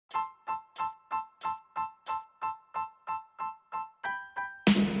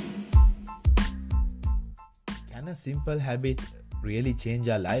a simple habit really change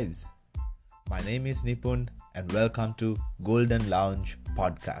our lives? My name is Nipun and welcome to Golden Lounge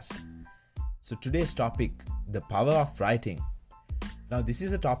podcast. So today's topic, the power of writing. Now this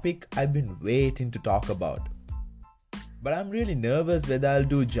is a topic I've been waiting to talk about. But I'm really nervous whether I'll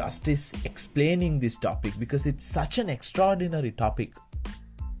do justice explaining this topic because it's such an extraordinary topic.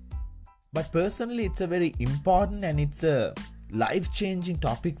 But personally, it's a very important and it's a life-changing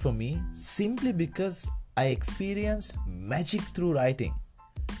topic for me simply because I experienced magic through writing.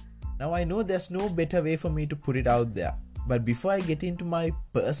 Now I know there's no better way for me to put it out there. But before I get into my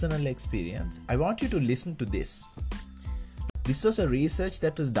personal experience, I want you to listen to this. This was a research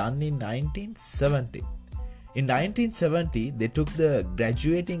that was done in 1970. In 1970, they took the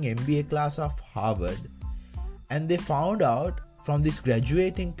graduating MBA class of Harvard and they found out from this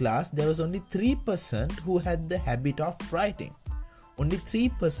graduating class there was only 3% who had the habit of writing. Only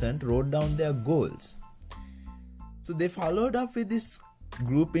 3% wrote down their goals. So they followed up with this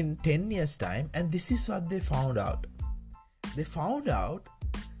group in 10 years time and this is what they found out. They found out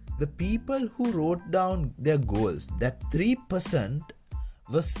the people who wrote down their goals, that 3%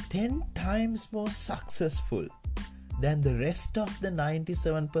 was 10 times more successful than the rest of the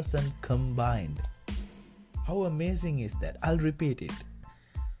 97% combined. How amazing is that? I'll repeat it.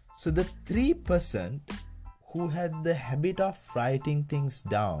 So the 3% who had the habit of writing things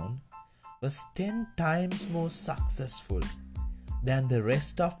down was 10 times more successful than the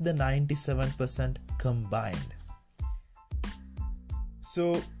rest of the 97% combined.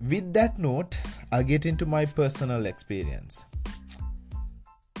 So with that note, I'll get into my personal experience.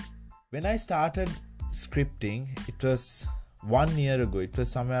 When I started scripting, it was 1 year ago. It was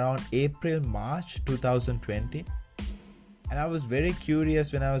somewhere around March 2020. And I was very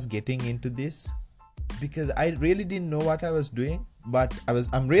curious when I was getting into this because I really didn't know what I was doing. But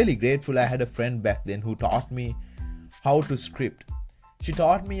I'm really grateful I had a friend back then who taught me how to script. She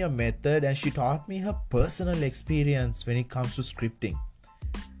taught me a method and she taught me her personal experience when it comes to scripting.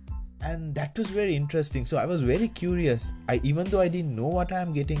 And that was very interesting. So I was very curious. Even though I didn't know what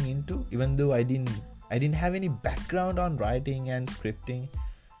I'm getting into, even though I didn't have any background on writing and scripting,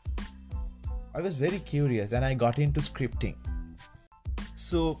 I was very curious and I got into scripting.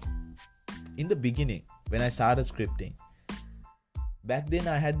 So in the beginning, when I started scripting, back then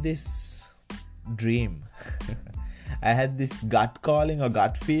I had this dream. I had this gut calling or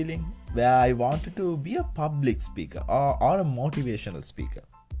gut feeling where I wanted to be a public speaker or a motivational speaker.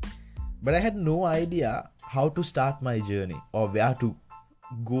 But I had no idea how to start my journey or where to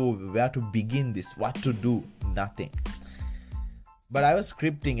go, where to begin this, what to do, nothing. But I was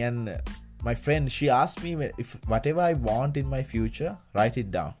scripting and my friend, she asked me if whatever I want in my future, write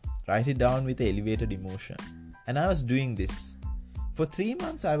it down. Write it down with elevated emotion. And I was doing this. For 3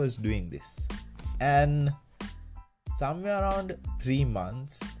 months, I was doing this. And somewhere around 3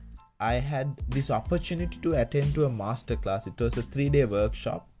 months, I had this opportunity to attend to a masterclass. It was a 3-day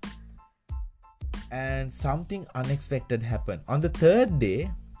workshop. And something unexpected happened. On the 3rd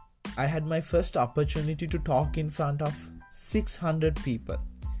day, I had my first opportunity to talk in front of 600 people.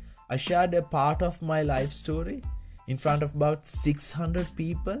 I shared a part of my life story in front of about 600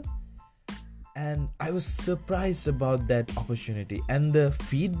 people. And I was surprised about that opportunity. And the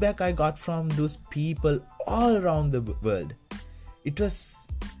feedback I got from those people all around the world, it was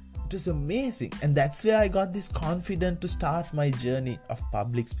amazing. And that's where I got this confidence to start my journey of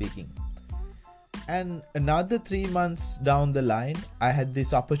public speaking. And another 3 months down the line, I had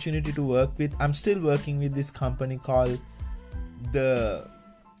this opportunity to work with, I'm still working with this company called the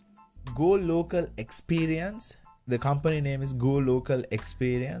Go Local Experience. The company name is Go Local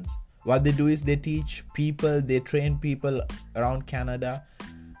Experience. What they do is they teach people, they train people around Canada.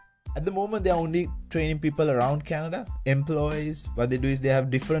 At the moment, they're only training people around Canada, employees. What they do is they have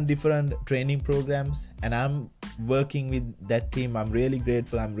different training programs. And I'm working with that team. I'm really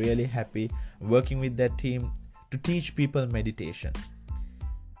grateful. I'm really happy. I'm working with that team to teach people meditation.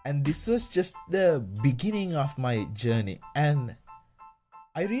 And this was just the beginning of my journey. And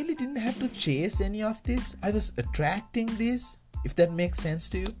I really didn't have to chase any of this. I was attracting this, if that makes sense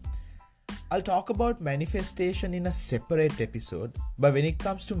to you. I'll talk about manifestation in a separate episode, but when it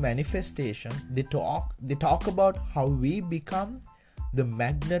comes to manifestation, they talk about how we become the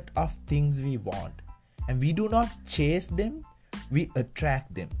magnet of things we want. And we do not chase them, we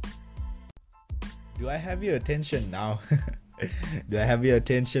attract them. Do I have your attention now? Do I have your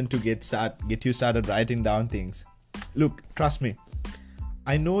attention to get you started writing down things? Look, trust me.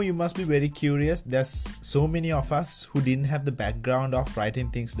 I know you must be very curious. There's so many of us who didn't have the background of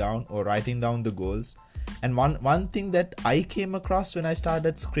writing things down or writing down the goals. And one thing that I came across when I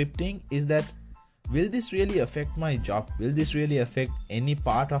started scripting is that will this really affect my job? Will this really affect any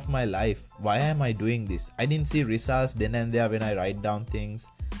part of my life? Why am I doing this? I didn't see results then and there when I write down things.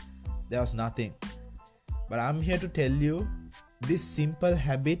 There was nothing. But I'm here to tell you, this simple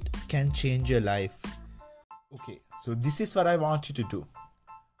habit can change your life. Okay, so this is what I want you to do.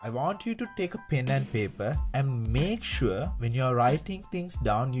 I want you to take a pen and paper and make sure when you're writing things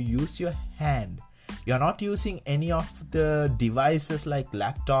down, you use your hand. You're not using any of the devices like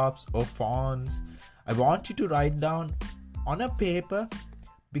laptops or phones. I want you to write down on a paper,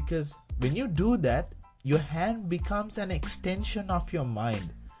 because when you do that, your hand becomes an extension of your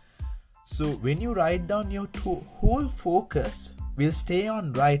mind. So when you write down, your whole focus will stay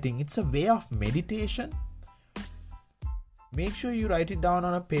on writing. It's a way of meditation. Make sure you write it down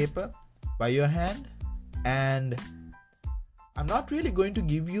on a paper by your hand, and I'm not really going to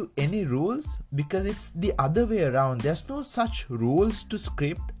give you any rules because it's the other way around. There's no such rules to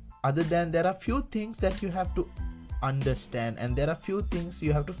script, other than there are few things that you have to understand and there are few things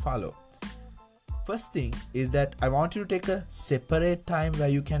you have to follow. First thing is that I want you to take a separate time where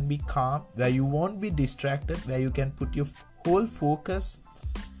you can be calm, where you won't be distracted, where you can put your whole focus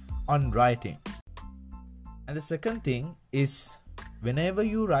on writing. And the second thing is, whenever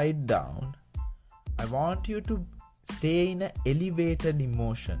you write down, I want you to stay in an elevated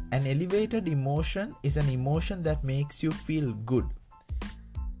emotion. An elevated emotion is an emotion that makes you feel good.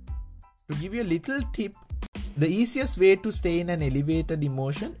 To give you a little tip, the easiest way to stay in an elevated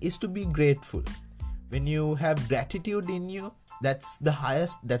emotion is to be grateful. When you have gratitude in you, that's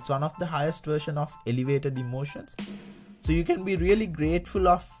one of the highest version of elevated emotions. So you can be really grateful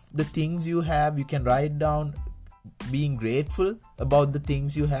of the things you have. You can write down being grateful about the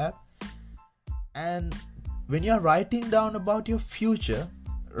things you have. And when you're writing down about your future,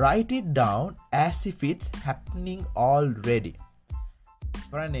 write it down as if it's happening already.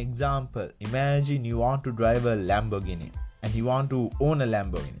 For an example, imagine you want to drive a Lamborghini and you want to own a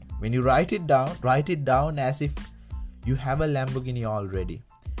Lamborghini. When you write it down as if you have a Lamborghini already.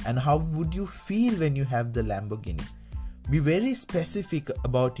 And how would you feel when you have the Lamborghini? Be very specific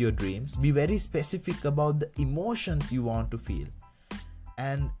about your dreams. Be very specific about the emotions you want to feel.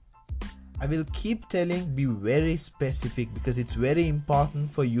 And I will keep telling, be very specific, because it's very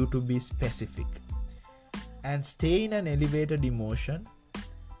important for you to be specific. And stay in an elevated emotion.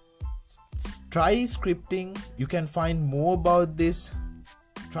 Try scripting. You can find more about this.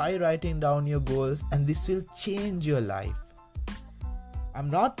 Try writing down your goals, and this will change your life. I'm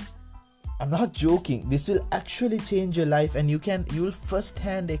not joking. This will actually change your life, and you'll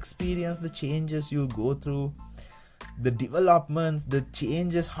firsthand experience the changes you'll go through, the developments, the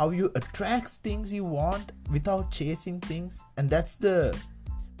changes, how you attract things you want without chasing things. And that's the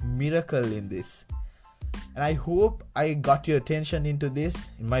miracle in this. And I hope I got your attention into this.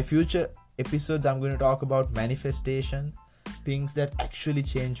 In my future episodes, I'm going to talk about manifestation, things that actually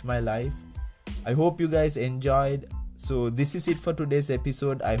change my life. I hope you guys enjoyed. So this is it for today's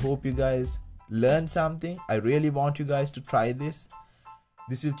episode. I hope you guys learned something. I really want you guys to try this.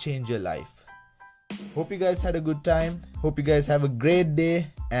 This will change your life. Hope you guys had a good time. Hope you guys have a great day.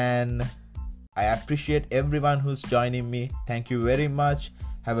 And I appreciate everyone who's joining me. Thank you very much.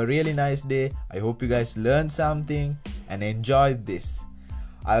 Have a really nice day. I hope you guys learned something and enjoyed this.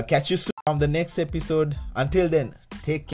 I'll catch you soon on the next episode. Until then, take care.